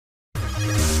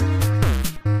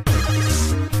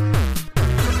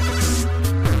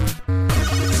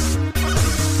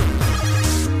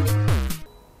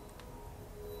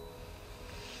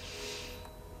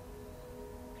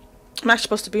actually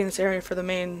supposed to be in this area for the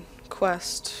main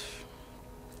quest.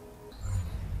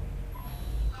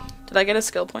 Did I get a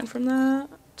skill point from that?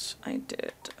 I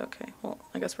did. Okay, well,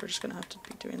 I guess we're just gonna have to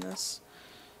be doing this.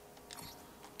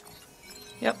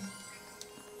 Yep.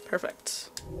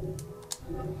 Perfect.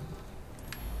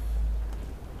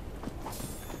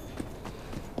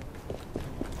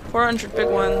 $400 big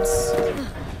ones.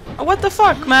 Oh, what the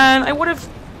fuck, man? I would've...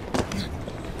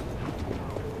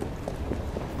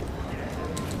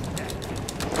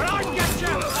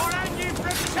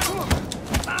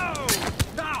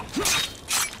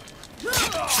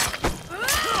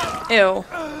 Ew.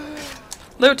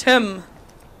 Loot him.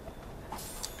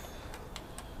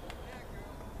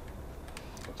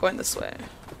 Going this way.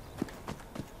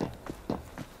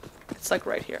 It's like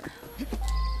right here.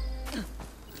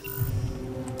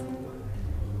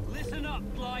 Listen up,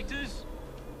 blighters.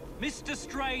 Mr.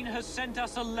 Strain has sent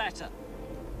us a letter.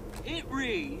 It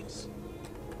reads,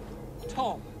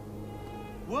 Tom,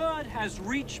 word has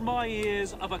reached my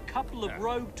ears of a couple of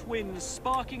rogue twins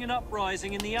sparking an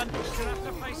uprising in the You'll have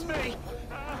to face me.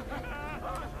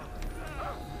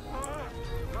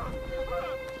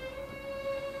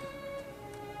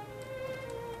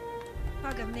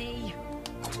 Bugger me.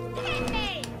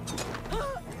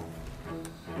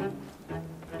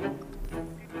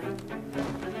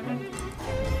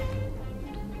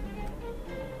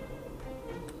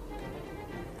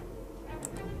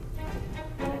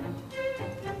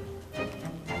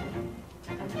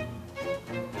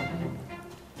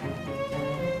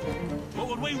 What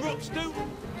would we rooks do?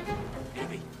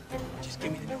 Gabby, just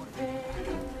give me the note.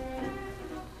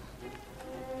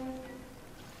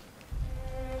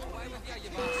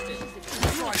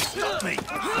 Stop me!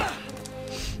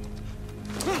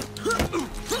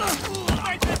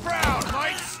 Make me proud,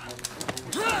 mates!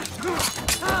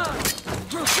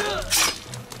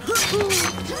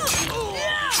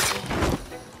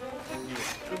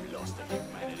 We lost the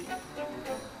humanity.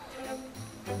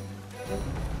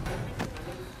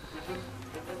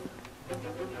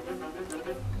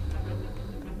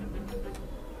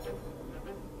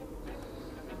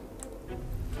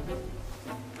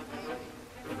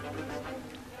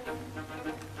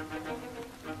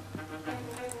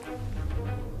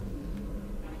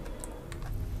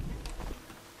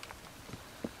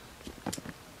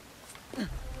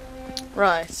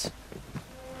 Right.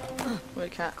 We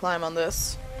can't climb on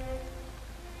this.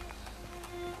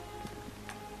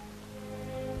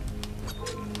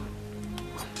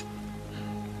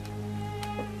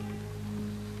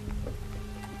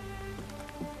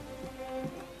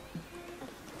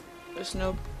 There's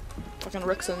no fucking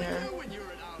ricks in here.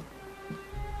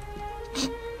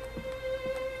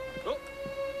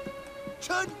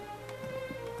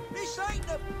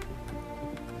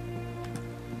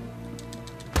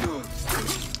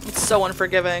 It's so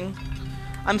unforgiving.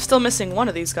 I'm still missing one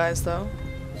of these guys, though.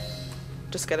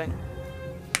 Just kidding.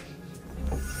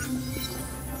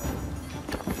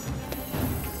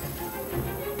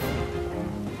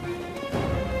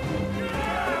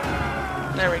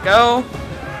 There we go.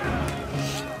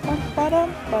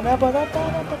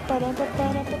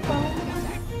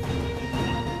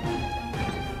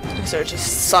 These are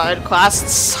just side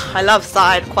quests. I love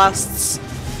side quests.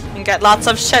 You can get lots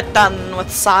of shit done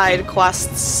with side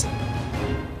quests.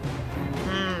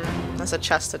 There's a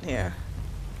chest in here.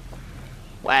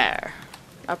 Where?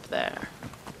 Up there.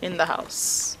 In the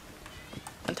house.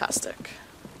 Fantastic.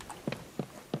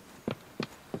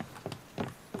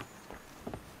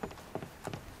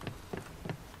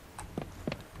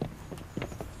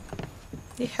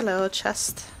 Hello,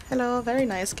 chest. Hello, very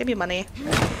nice. Give me money.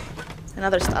 And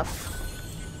other stuff.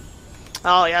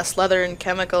 Oh yes, leather and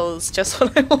chemicals. Just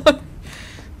what I want.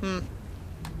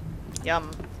 Yum.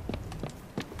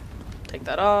 Take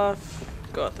that off.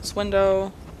 Go out this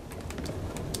window.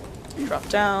 Drop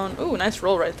down. Ooh, nice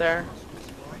roll right there.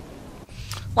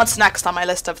 What's next on my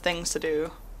list of things to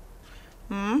do?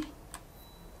 I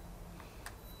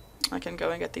can go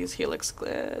and get these helix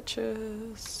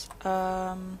glitches.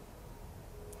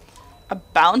 A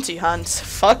bounty hunt.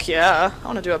 Fuck yeah. I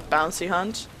want to do a bounty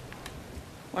hunt.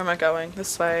 Where am I going?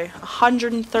 This way.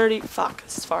 130. Fuck,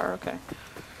 this is far. Okay.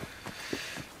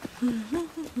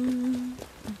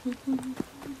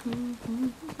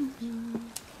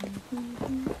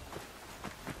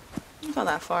 Not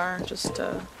that far. Just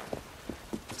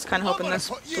kind of hoping this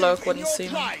bloke wouldn't see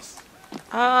me.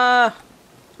 Ah.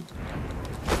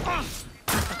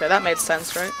 Okay, that made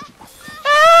sense, right?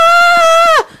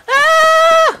 Ah!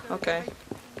 Ah! Okay.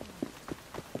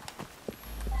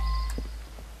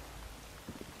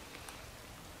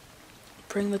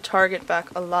 Bring the target back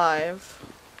alive.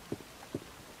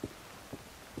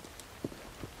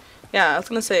 Yeah, I was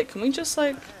gonna say, can we just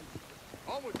like...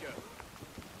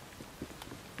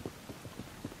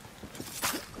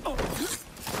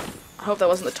 I hope that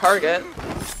wasn't the target.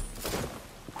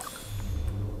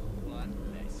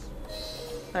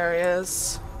 There he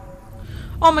is.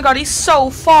 Oh my god, he's so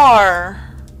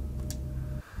far!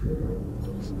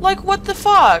 Like, what the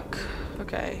fuck?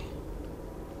 Okay.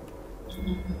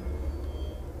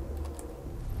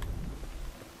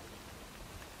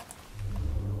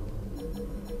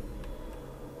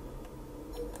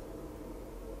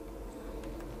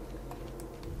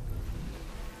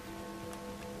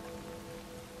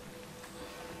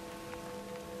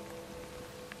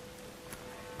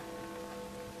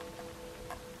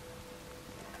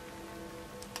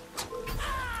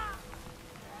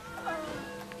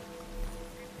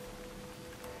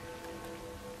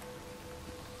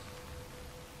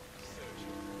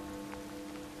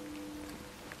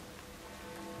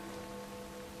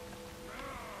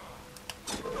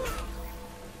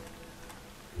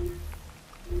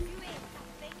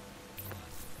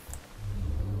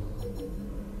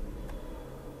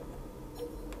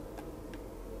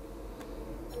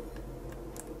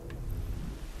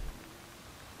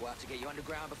 We'll have to get you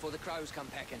underground before the crows come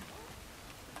pecking.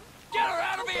 Get her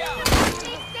out of here!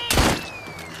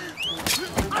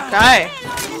 Okay.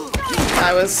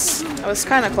 I was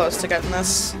kind of close to getting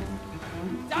this.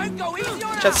 Don't go easy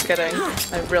on her! Just kidding.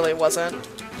 I really wasn't.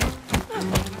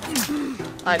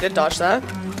 I did dodge that.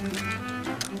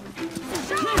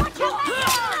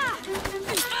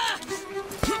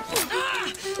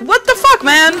 What the fuck,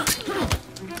 man?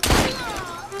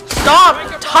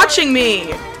 Stop touching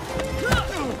me!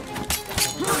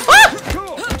 Ah!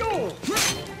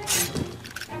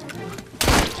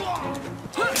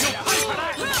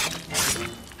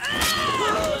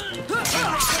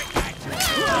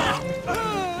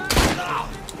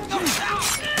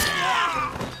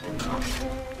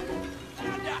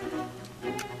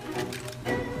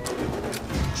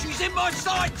 She's in my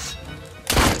sights!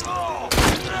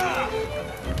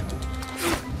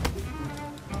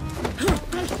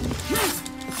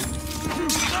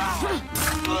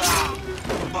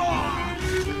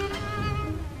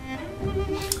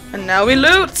 And now we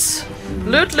loot!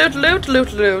 Loot, loot, loot,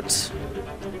 loot, loot.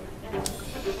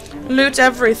 Loot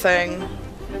everything.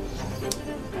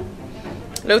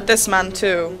 Loot this man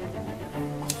too.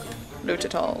 Loot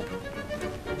it all.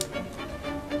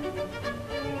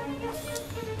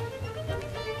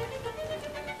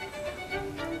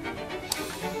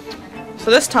 So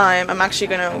this time, I'm actually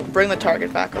gonna bring the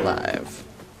target back alive.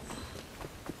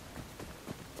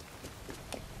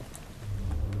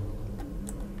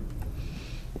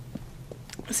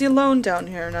 Is he alone down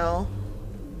here now?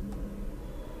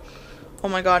 Oh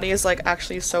my god, he is like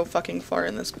actually so fucking far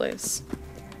in this place. They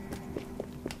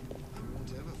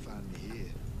won't ever find me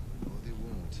here. No, they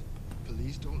won't.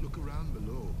 Police don't look around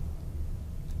below.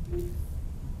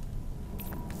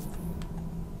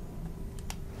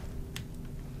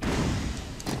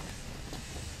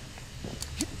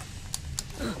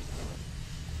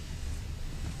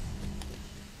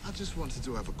 I just wanted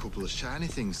to have a couple of shiny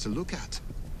things to look at.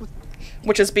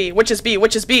 Which is B? Which is B?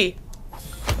 Which is B?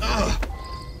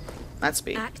 That's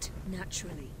B. Act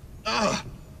naturally.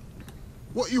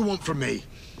 What you want from me?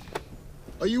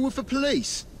 Are you with the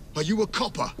police? Are you a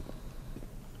copper?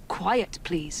 Quiet,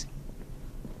 please.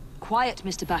 Quiet,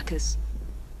 Mr. Bacchus.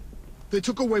 They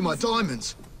took away my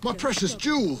diamonds, my precious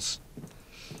jewels.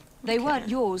 They weren't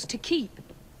yours to keep.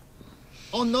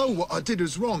 I know what I did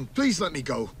was wrong. Please let me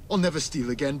go. I'll never steal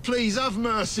again. Please have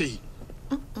mercy.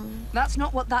 That's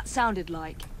not what that sounded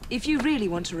like. If you really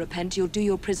want to repent, you'll do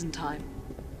your prison time.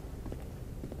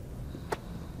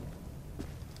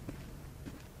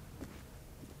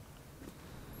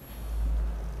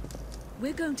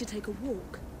 We're going to take a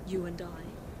walk, you and I.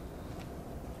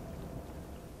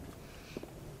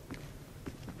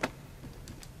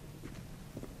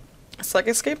 It's like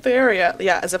escape the area.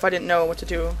 Yeah, as if I didn't know what to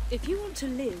do. If you want to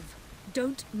live,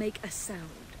 don't make a sound.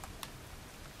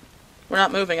 We're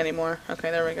not moving anymore.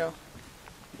 Okay, there we go.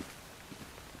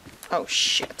 Oh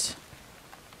shit.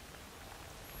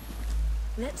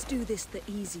 Let's do this the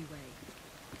easy way.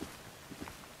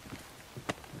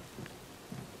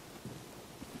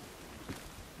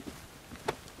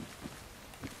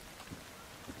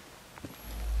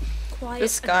 Quiet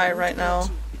This guy and right now.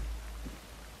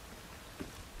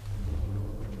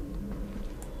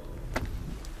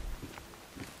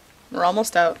 We're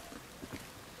almost out.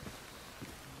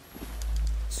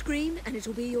 Scream and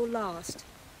it'll be your last.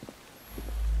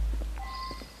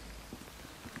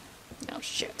 Oh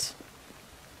shit.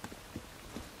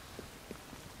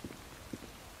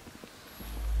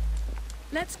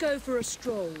 Let's go for a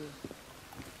stroll.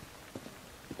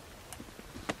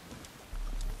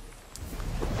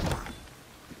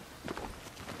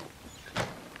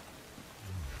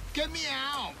 Get me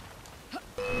out!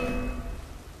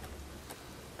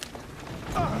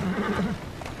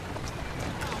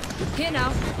 Here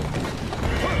now.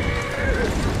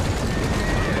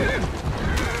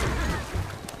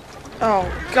 Oh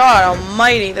God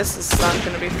Almighty, this is not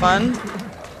gonna be fun.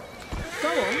 Go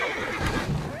on.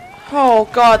 Oh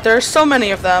God, there are so many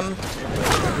of them.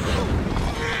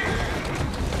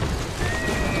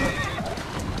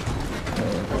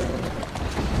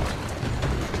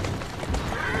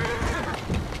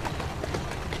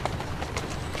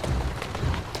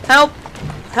 Help!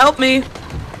 Help me! I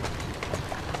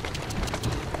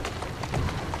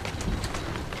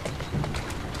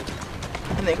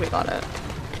think we got it.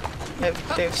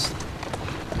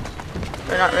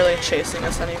 They're not really chasing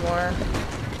us anymore.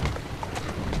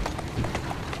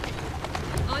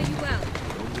 Are you well?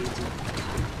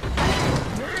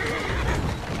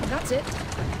 That's it.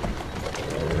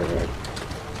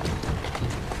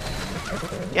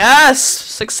 Yes!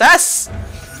 Success!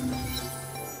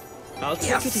 I'll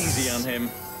take it easy on him.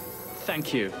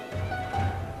 Thank you.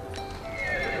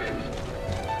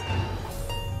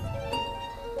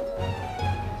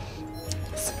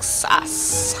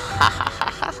 Success.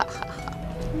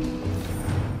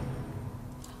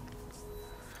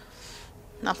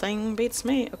 Nothing beats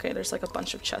me. Okay, there's like a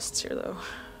bunch of chests here though.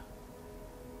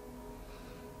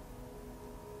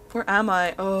 Where am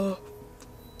I? Oh.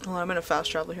 Oh, I'm gonna fast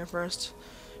travel here first.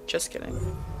 Just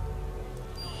kidding.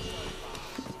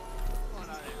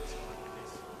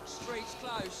 Street's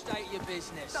closed, state your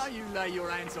business. Don't you lay your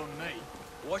hands on me.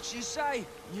 What you say?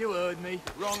 You heard me.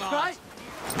 Wrong Right?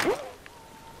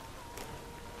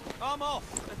 I'm off.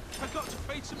 I've got to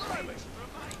feed some rabbits for a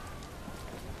mate.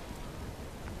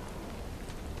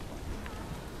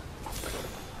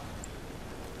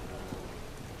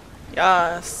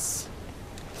 Yes.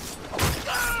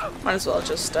 Might as well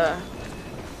just do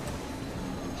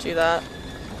that.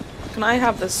 Can I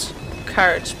have this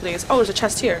carriage, please? Oh, there's a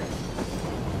chest here.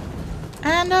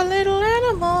 And a little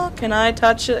animal. Can I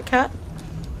touch a cat?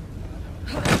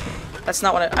 That's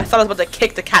not what I thought I was about to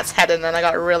kick the cat's head in, and I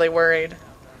got really worried.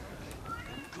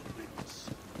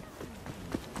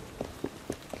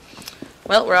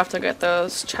 Well, we're off to get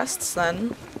those chests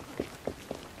then.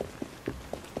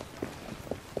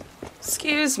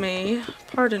 Excuse me.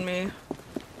 Pardon me.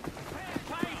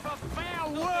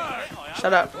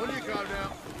 Shut up. What do you got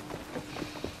now?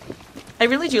 I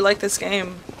really do like this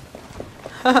game.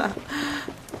 Ah,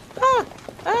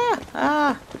 ah,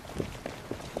 ah.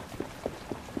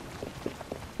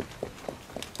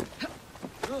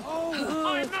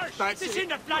 This in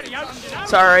the bloody ocean.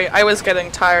 Sorry, I was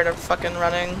getting tired of fucking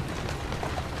running.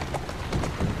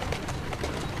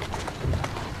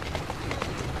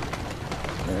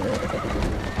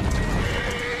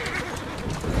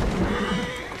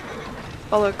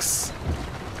 Bollocks.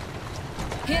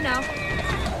 Here now.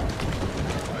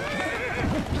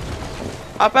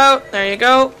 Hop out. There you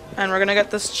go. And we're gonna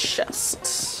get this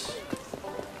chest.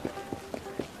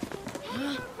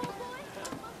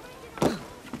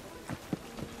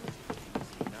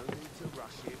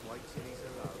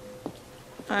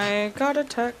 I got a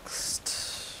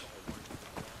text,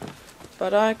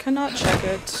 but I cannot check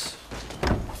it.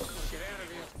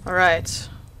 Alright.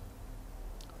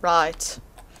 Right.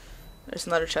 There's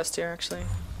another chest here, actually.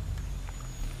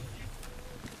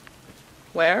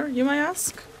 Where, you may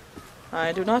ask?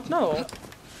 I do not know.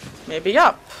 Maybe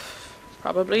up.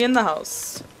 Probably in the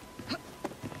house.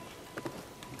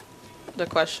 The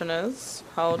question is,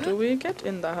 how do we get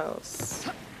in the house?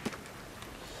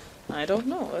 I don't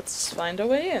know. Let's find a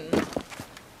way in.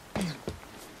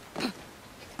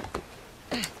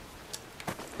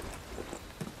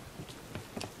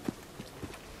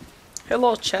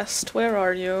 Hello, chest. Where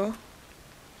are you?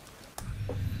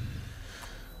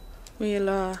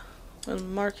 We'll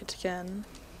mark it again.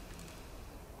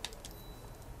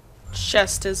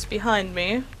 Chest is behind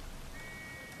me.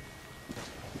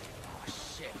 Oh,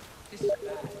 shit. This is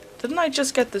bad. Didn't I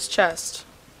just get this chest?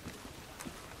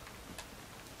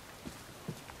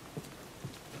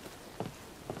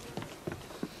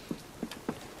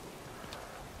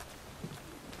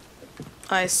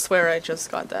 I swear I just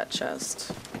got that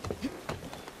chest.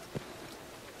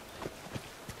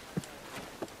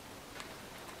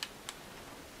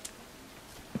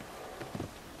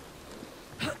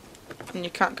 And you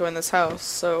can't go in this house,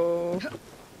 so...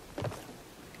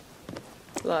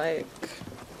 Like...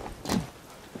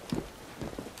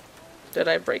 Did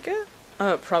I break it?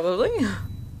 Probably.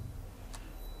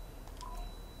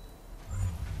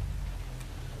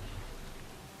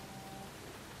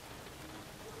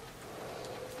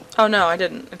 Oh no, I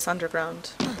didn't. It's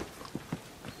underground.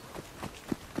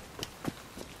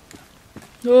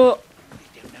 Oh.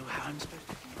 Don't know how I'm supposed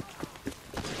to...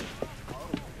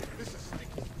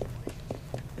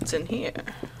 It's in here.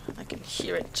 I can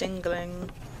hear it jingling.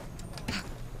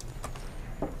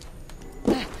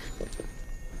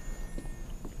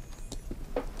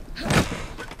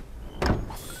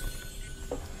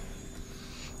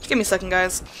 Give me a second,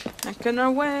 guys. Making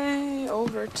our way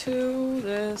over to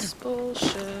this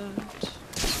bullshit.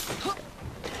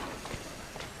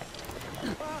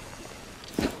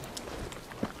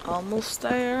 Almost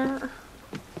there.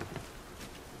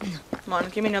 Come on,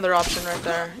 give me another option right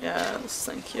there. Yes,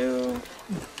 thank you.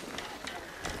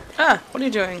 Ah, what are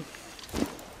you doing?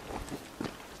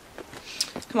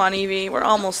 Come on, Evie, we're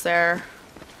almost there.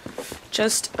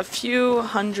 Just a few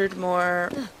hundred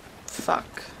more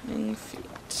fucking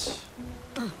feet.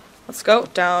 Let's go.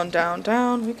 Down, down,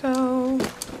 down we go.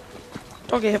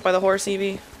 Don't get hit by the horse,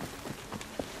 Evie.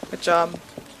 Good job.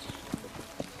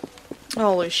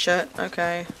 Holy shit,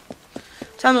 okay.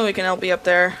 Tell me we can help you up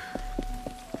there.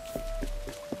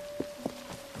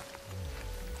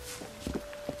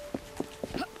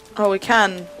 Oh, we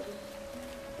can.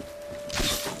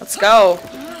 Let's go.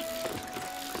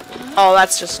 Oh,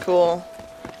 that's just cool.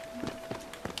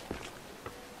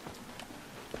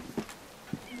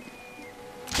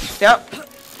 Yep.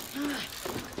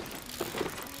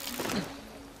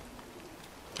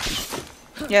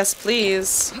 Yes,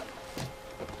 please.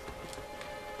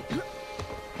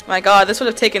 My god, this would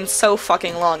have taken so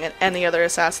fucking long in any other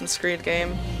Assassin's Creed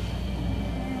game.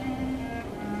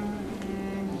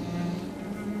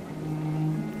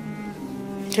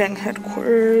 Gang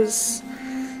headquarters,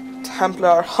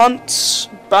 Templar hunt,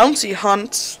 bounty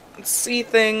hunt, sea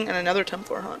thing, and another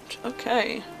Templar hunt.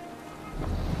 Okay.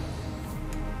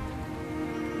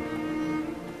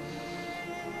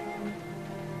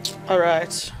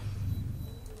 Alright.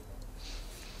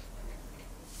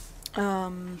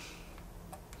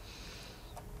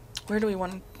 What do we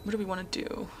want to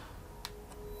do?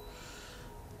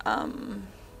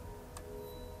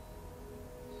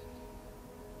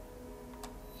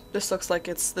 This looks like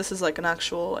this is like an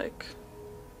actual, like,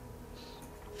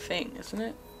 thing, isn't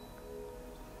it?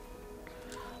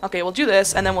 Okay, we'll do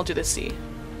this, and then we'll do the sea.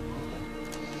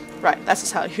 Right, that's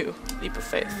just how you leap of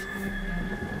faith.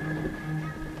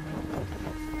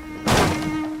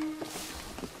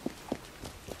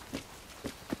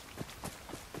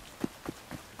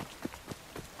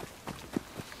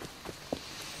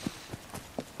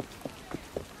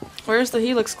 Where's the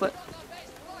helix clip?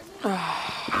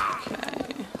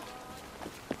 Okay.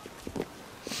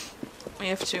 We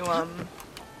have to,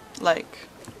 like...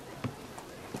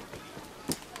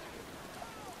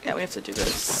 Yeah, we have to do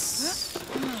this.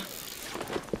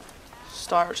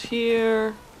 Start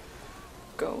here.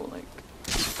 Go, like...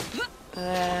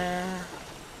 there.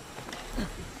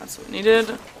 That's what we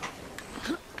needed.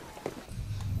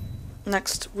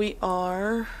 Next, we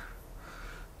are...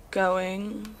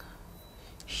 going...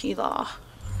 Hila.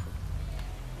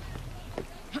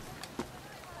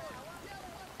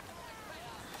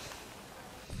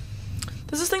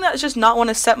 This is the thing that just not want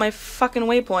to set my fucking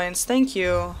waypoints. Thank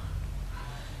you.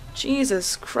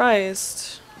 Jesus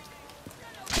Christ.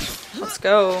 Let's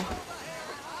go.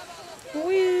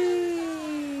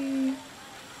 Whee!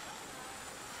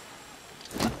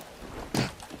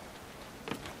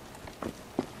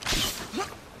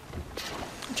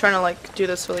 I'm trying to like do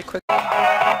this really quick.